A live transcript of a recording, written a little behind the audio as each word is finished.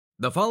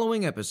The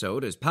following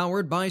episode is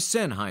powered by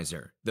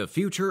Sennheiser, the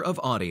future of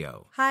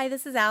audio. Hi,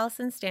 this is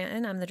Allison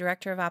Stanton. I'm the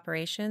Director of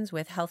Operations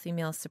with Healthy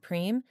Meals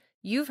Supreme.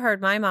 You've heard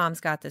my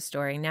mom's got this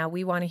story. Now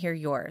we want to hear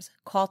yours.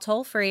 Call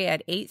toll-free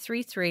at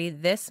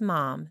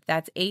 833-THIS-MOM.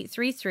 That's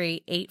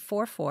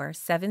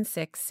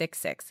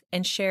 833-844-7666.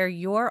 And share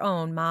your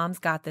own Mom's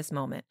Got This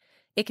moment.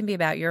 It can be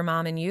about your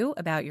mom and you,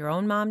 about your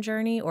own mom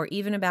journey, or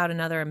even about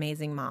another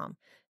amazing mom.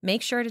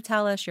 Make sure to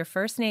tell us your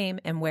first name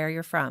and where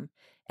you're from.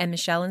 And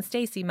Michelle and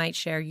Stacy might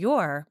share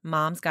your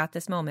Mom's Got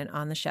This moment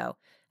on the show.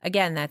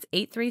 Again, that's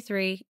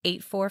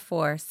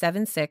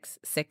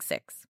 833-844-7666.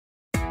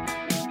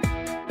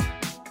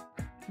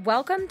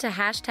 Welcome to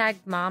hashtag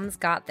Mom's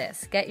Got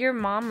This. Get your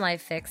mom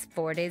life fix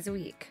 4 days a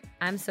week.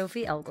 I'm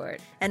Sophie Elgort.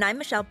 And I'm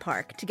Michelle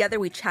Park. Together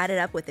we chatted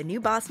up with a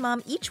new boss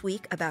mom each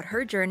week about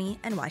her journey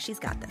and why she's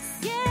got this.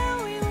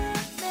 Yeah, we were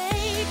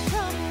made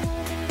from a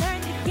woman,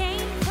 learned the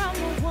game from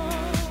a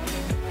woman.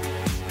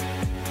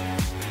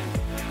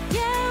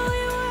 Yeah,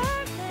 we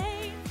were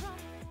made from a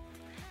woman.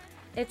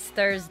 It's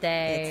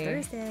Thursday.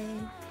 It's Thursday.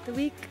 The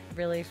week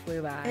really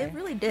flew by. It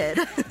really did,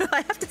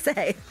 I have to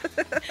say.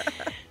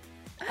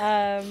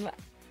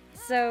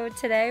 So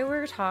today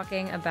we're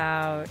talking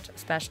about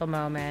special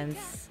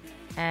moments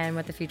and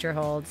what the future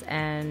holds.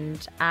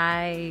 And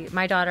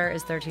my daughter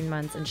is 13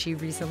 months and she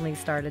recently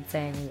started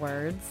saying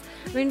words.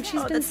 I mean,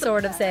 she's been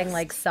sort of saying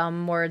like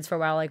some words for a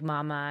while, like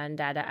mama and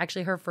dada.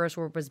 Actually, her first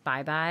word was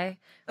bye-bye,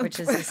 which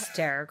is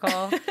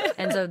hysterical.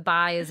 And so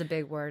bye is a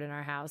big word in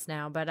our house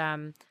now, but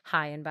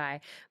hi and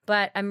bye.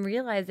 But I'm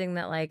realizing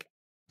that like,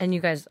 and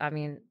you guys, I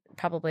mean,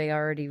 probably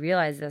already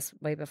realized this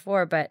way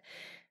before, but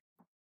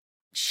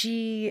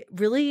she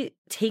really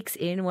takes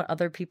in what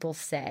other people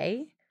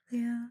say.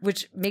 Yeah.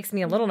 Which makes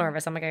me a little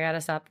nervous. I'm like, I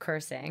gotta stop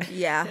cursing.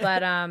 Yeah.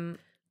 But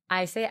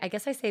I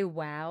guess I say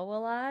wow a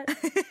lot.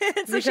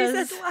 So she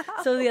says wow.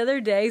 So the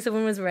other day,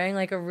 someone was wearing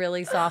like a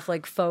really soft,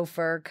 like faux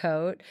fur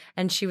coat,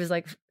 and she was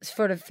like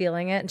sort of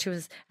feeling it,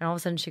 and all of a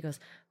sudden she goes,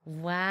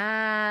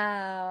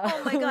 wow.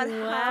 Oh my God,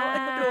 wow.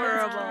 how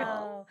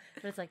adorable.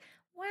 But it's like,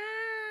 wow.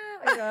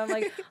 You know, I'm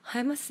like,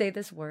 I must say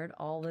this word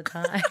all the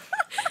time.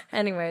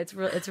 Anyway,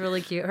 it's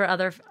really cute. Her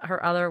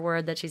other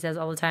word that she says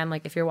all the time,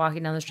 like if you're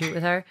walking down the street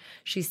with her,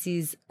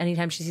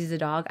 anytime she sees a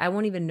dog, I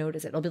won't even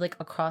notice it. It'll be like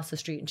across the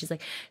street, and she's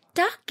like,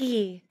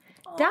 ducky,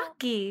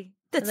 ducky.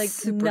 That's like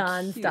super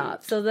nonstop.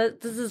 cute. So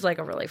this is like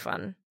a really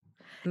fun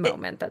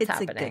moment that's it's a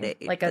happening, good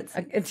age. like a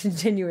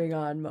continuing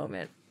on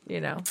moment. You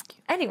know.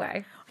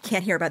 Anyway.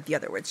 Can't hear about the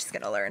other words she's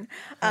going to learn.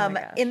 Oh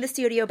my gosh. In the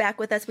studio back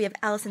with us, we have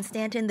Allison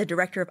Stanton, the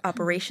Director of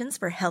Operations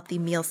for Healthy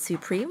Meals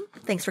Supreme.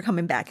 Thanks for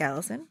coming back,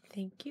 Allison.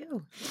 Thank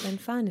you. It's been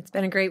fun. It's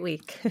been a great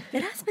week.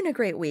 It has been a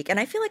great week, and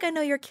I feel like I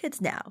know your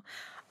kids now.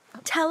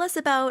 Tell us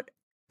about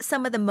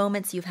some of the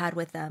moments you've had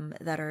with them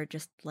that are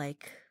just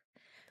like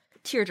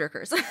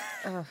tearjerkers.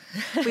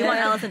 We want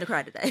Allison to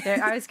cry today.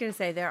 I was going to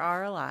say there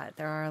are a lot.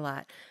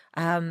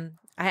 I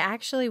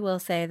actually will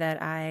say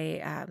that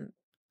I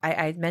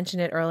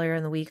mentioned it earlier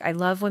in the week. I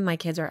love when my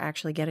kids are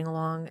actually getting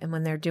along and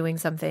when they're doing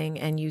something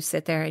and you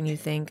sit there and you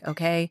think,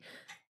 okay,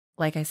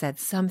 like I said,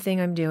 something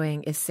I'm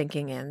doing is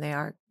sinking in. They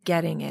are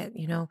getting it,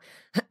 you know,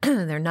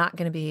 they're not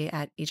going to be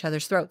at each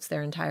other's throats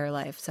their entire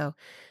life. So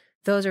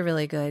those are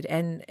really good.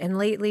 And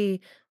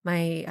lately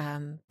my,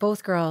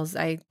 both girls,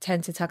 I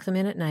tend to tuck them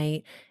in at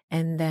night.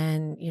 And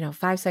then,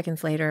 5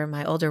 seconds later,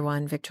 my older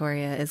one,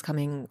 Victoria, is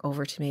coming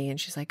over to me and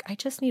she's like, I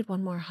just need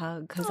one more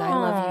hug because I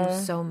love you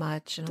so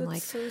much. And I'm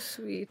like, so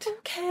sweet.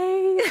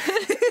 Okay.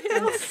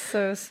 That's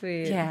so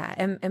sweet. Yeah.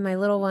 And my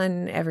little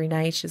one every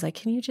night, she's like,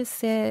 can you just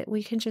sit?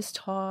 We can just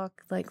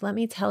talk. Like, let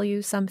me tell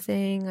you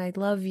something. I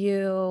love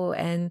you.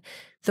 And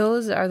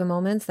those are the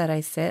moments that I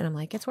sit and I'm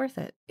like, it's worth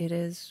it. It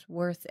is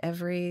worth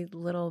every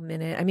little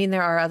minute. I mean,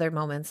 there are other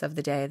moments of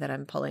the day that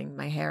I'm pulling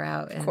my hair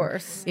out and, of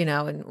course,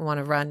 and want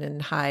to run and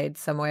hide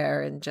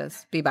somewhere and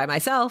just be by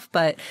myself.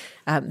 But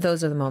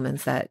those are the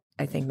moments that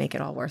I think make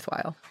it all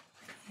worthwhile.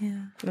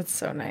 Yeah. That's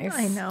so nice.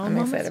 I know. I'm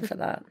excited for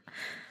that.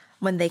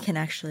 When they can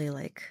actually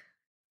like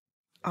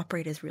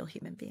operate as real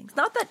human beings.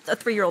 Not that a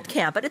 3-year-old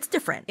can't, but it's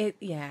different.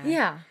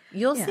 Yeah.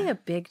 You'll see a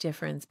big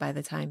difference by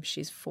the time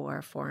she's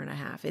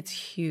 4.5. It's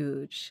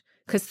huge.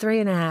 Because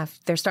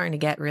 3.5, they're starting to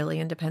get really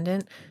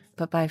independent.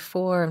 But by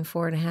 4 and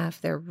 4.5,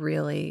 they're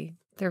really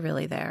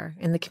there.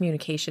 And the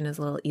communication is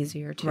a little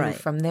easier too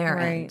from their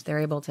end. They're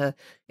able to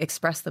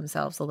express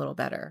themselves a little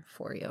better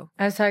for you.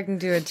 I was talking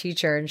to a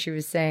teacher and she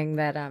was saying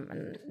that,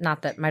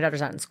 not that my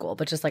daughter's not in school,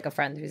 but just like a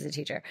friend who's a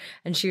teacher.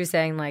 And she was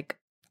saying like,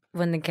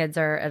 when the kids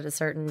are at a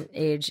certain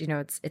age,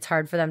 it's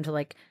hard for them to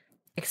like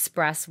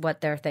express what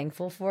they're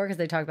thankful for because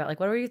they talk about like,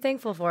 what are you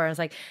thankful for? And it's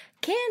like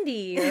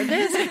candy or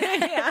this.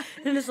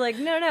 And it's like,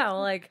 no,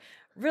 like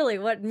really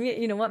what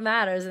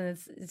matters. And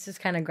it's just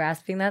kind of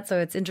grasping that. So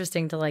it's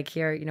interesting to like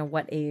hear,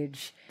 what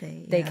age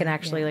they can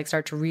actually like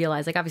start to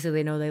realize, like, obviously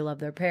they know they love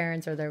their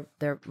parents or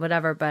their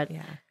whatever, but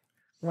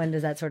when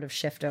does that sort of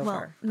shift over?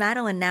 Well,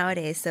 Madeline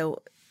nowadays,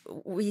 so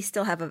we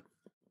still have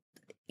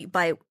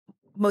by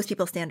most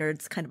people's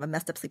standards, kind of a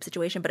messed up sleep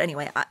situation. But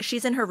anyway,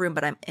 she's in her room,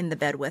 but I'm in the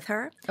bed with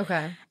her.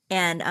 Okay.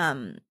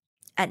 And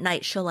at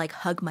night she'll like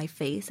hug my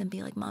face and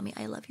be like, "Mommy,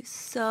 I love you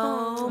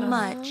so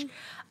much."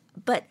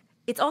 But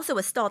it's also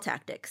a stall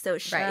tactic. So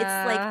it's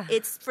like,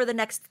 it's for the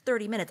next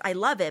 30 minutes. I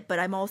love it, but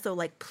I'm also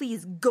like,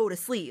 please go to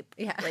sleep.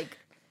 Yeah. Like,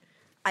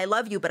 I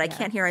love you, but I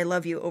can't hear I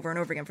love you over and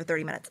over again for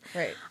 30 minutes.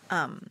 Right.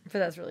 But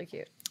that's really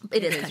cute.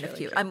 It is kind of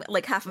cute. I'm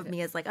like, half of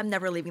me is like, I'm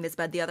never leaving this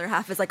bed. The other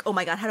half is like, oh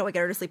my God, how do I get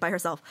her to sleep by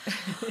herself?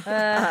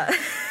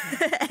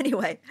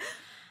 Anyway,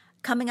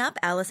 coming up,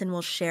 Allison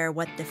will share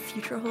what the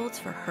future holds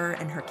for her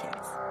and her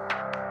kids.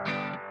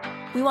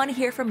 We want to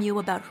hear from you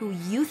about who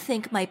you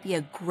think might be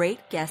a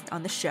great guest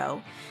on the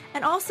show.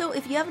 And also,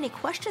 if you have any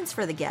questions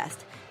for the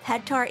guest,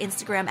 head to our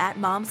Instagram at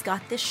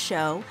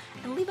MomsGotThisShow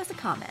and leave us a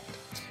comment.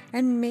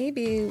 And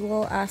maybe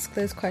we'll ask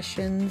those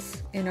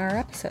questions in our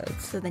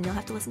episodes. So then you'll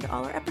have to listen to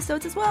all our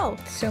episodes as well.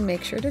 So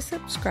make sure to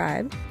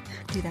subscribe,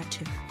 Do that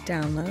too.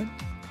 download.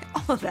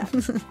 All of that.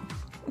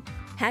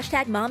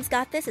 Hashtag Moms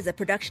Got This is a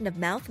production of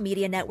Mouth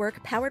Media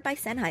Network powered by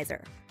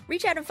Sennheiser.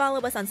 Reach out and follow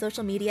us on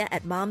social media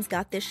at Moms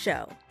Got This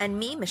Show. And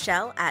me,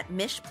 Michelle, at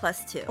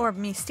Mish+2. Or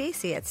me,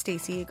 Stacy, at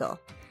Stacy Eagle.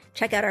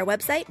 Check out our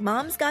website,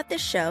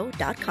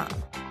 momsgotthisShow.com.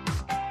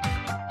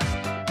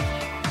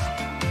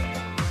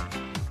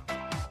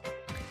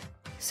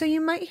 So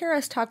you might hear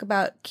us talk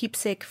about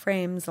keepsake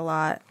frames a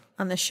lot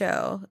on the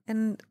show,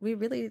 and we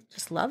really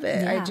just love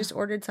it. Yeah. I just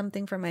ordered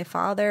something for my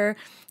father.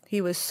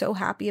 He was so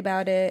happy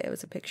about it. It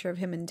was a picture of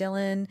him and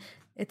Dylan.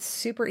 It's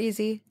super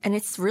easy. And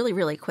it's really,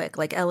 really quick.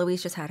 Like,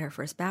 Eloise just had her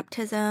first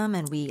baptism,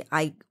 and we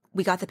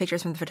got the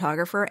pictures from the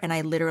photographer, and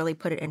I literally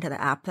put it into the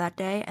app that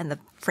day, and the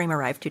frame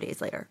arrived 2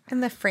 days later.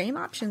 And the frame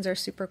options are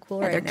super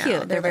cool Yeah, right they're now.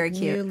 cute. They're very like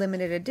cute. New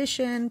limited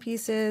edition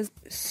pieces.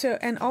 So,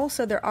 and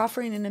also they're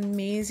offering an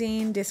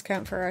amazing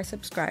discount for our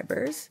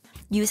subscribers.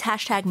 Use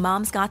hashtag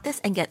MomsGotThis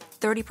and get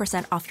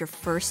 30% off your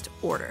first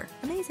order.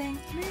 Amazing.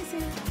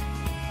 Amazing.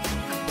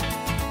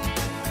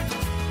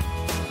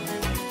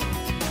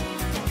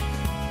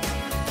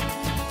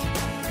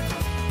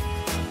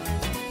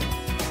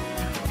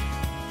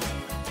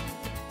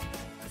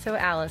 So,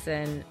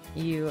 Allison,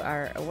 you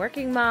are a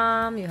working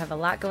mom. You have a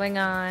lot going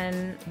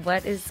on.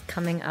 What is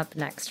coming up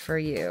next for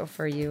you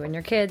and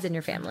your kids and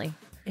your family?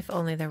 If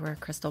only there were a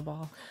crystal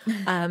ball.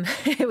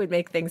 It would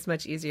make things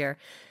much easier.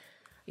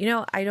 You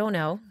know, I don't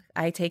know.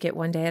 I take it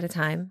one day at a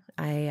time.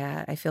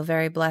 I feel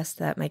very blessed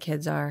that my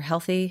kids are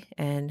healthy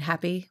and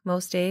happy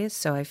most days.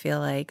 So I feel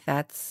like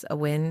that's a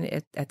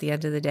win. At the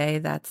end of the day,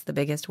 that's the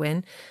biggest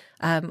win.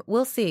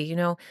 We'll see. You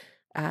know,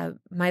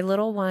 my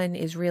little one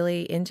is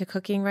really into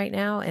cooking right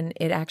now, and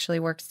it actually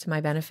works to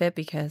my benefit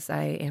because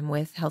I am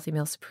with Healthy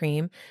Meal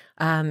Supreme.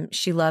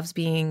 She loves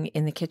being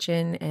in the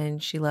kitchen,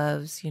 and she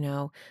loves,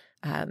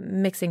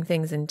 mixing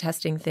things and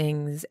testing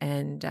things,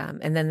 and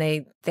then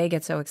they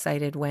get so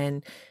excited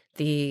when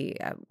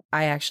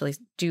I actually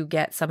do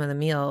get some of the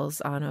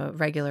meals on a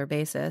regular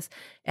basis,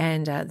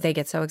 and they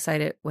get so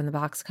excited when the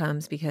box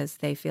comes because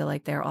they feel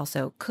like they're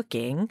also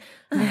cooking,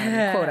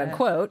 quote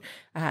unquote.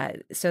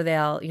 So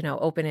they'll,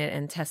 open it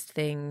and test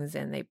things,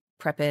 and they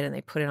prep it and they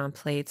put it on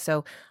plates.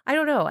 So I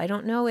don't know. I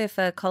don't know if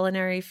a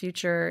culinary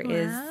future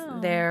is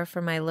there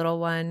for my little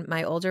one.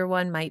 My older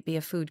one might be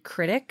a food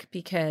critic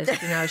because,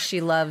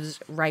 she loves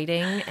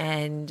writing,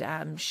 and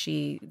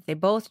they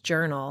both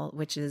journal,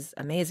 which is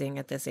amazing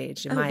at this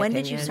age, in my when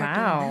opinion. did you start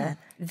doing that?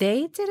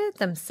 They did it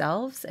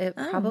themselves.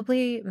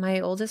 My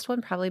oldest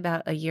one probably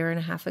about a year and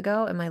a half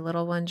ago, and my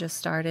little one just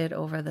started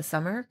over the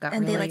summer, got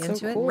And really they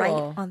into it.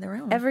 write on their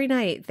own. Every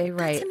night they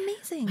write. That's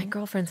amazing. My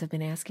girlfriends have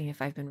been asking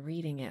if I've been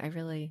reading it.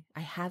 I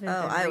haven't been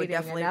I would reading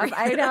definitely enough. read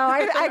I know.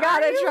 I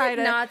gotta try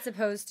to. Not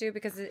supposed to,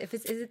 because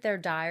is it their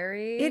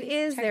diary? It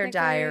is their technically?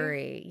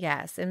 diary,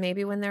 yes. And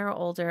maybe when they're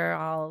older,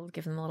 I'll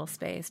give them a little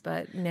space.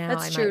 But now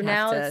That's I true. might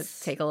Now have it's-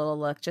 to take a little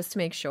look just to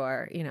make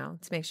sure,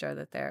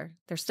 that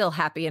they're still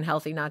happy and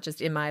healthy, not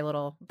just in my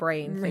little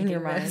brain thinking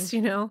your this,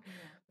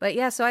 But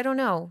yeah, so I don't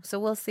know. So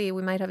we'll see.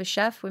 We might have a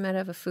chef. We might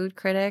have a food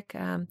critic.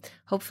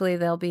 Hopefully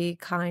they'll be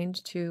kind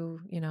to,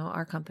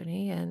 our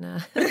company, and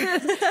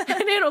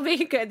and it'll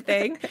be a good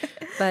thing.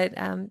 But,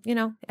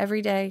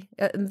 every day,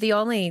 the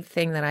only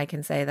thing that I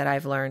can say that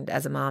I've learned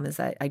as a mom is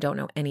that I don't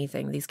know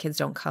anything. These kids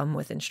don't come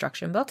with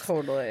instruction books.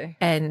 Totally.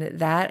 And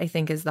that, I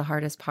think, is the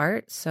hardest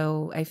part.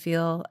 So I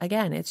feel,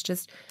 again, it's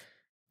just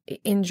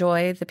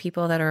enjoy the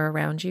people that are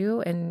around you,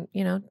 and,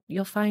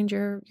 you'll find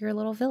your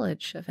little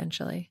village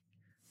eventually.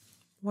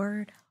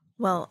 Word.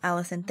 Well,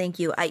 Allison, thank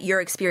you.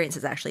 Your experience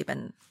has actually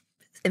been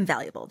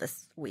invaluable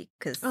this week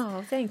because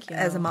Oh, thank you.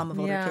 as a mom of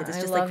older kids, it's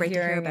I just love great to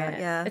hear hearing about.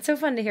 it. Yeah, It's so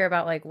fun to hear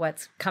about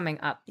what's coming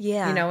up.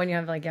 Yeah. When you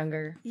have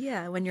younger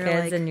when you're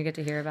kids like, and you get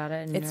to hear about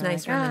it. And It's you're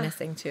nice like,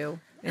 reminiscing too,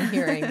 and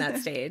hearing that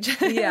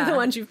stage. Yeah. The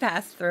ones you've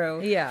passed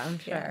through. Yeah, I'm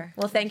sure.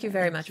 Well, thank you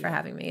very much for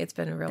having me. It's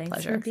been a real Thanks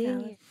pleasure. for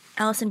being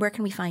Allison, where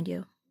can we find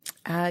you?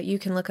 You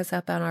can look us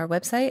up on our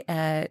website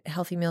at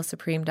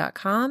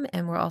healthymealsupreme.com,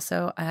 and we're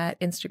also at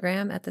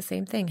Instagram at the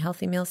same thing,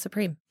 Healthy Meal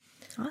Supreme.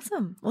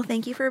 Awesome. Well,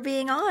 thank you for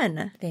being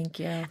on. Thank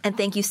you. And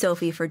thank you,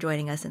 Sophie, for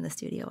joining us in the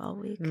studio all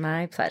week.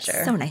 My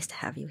pleasure. So nice to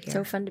have you here.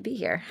 So fun to be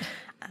here.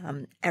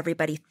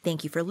 Everybody,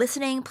 thank you for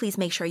listening. Please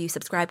make sure you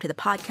subscribe to the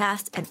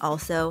podcast. And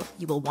also,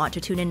 you will want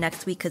to tune in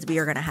next week because we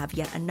are going to have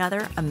yet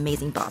another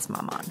amazing boss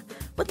mom on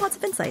with lots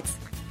of insights.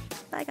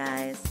 Bye,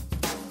 guys.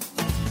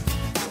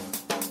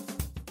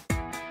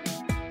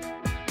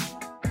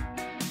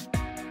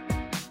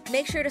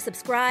 Make sure to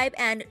subscribe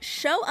and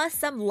show us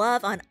some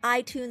love on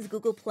iTunes,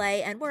 Google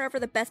Play, and wherever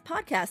the best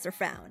podcasts are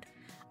found.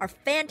 Our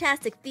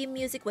fantastic theme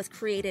music was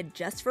created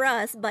just for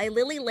us by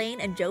Lily Lane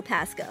and Joe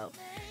Pasco.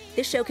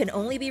 This show can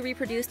only be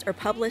reproduced or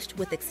published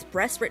with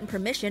express written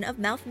permission of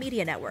Mouth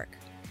Media Network.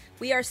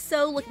 We are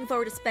so looking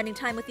forward to spending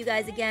time with you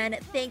guys again.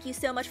 Thank you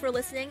so much for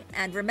listening.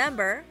 And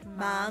remember,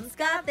 Mom's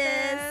got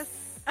this.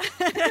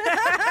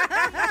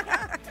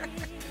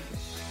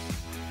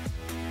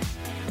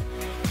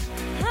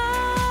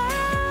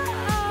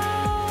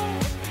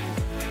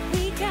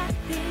 We got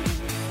this.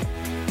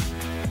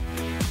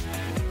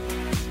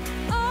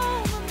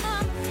 Oh, my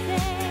mama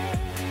said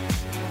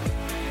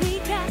we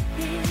got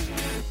this.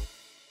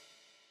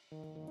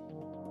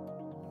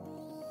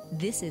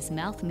 This is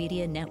Mouth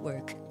Media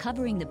Network,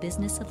 covering the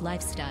business of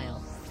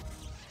lifestyle.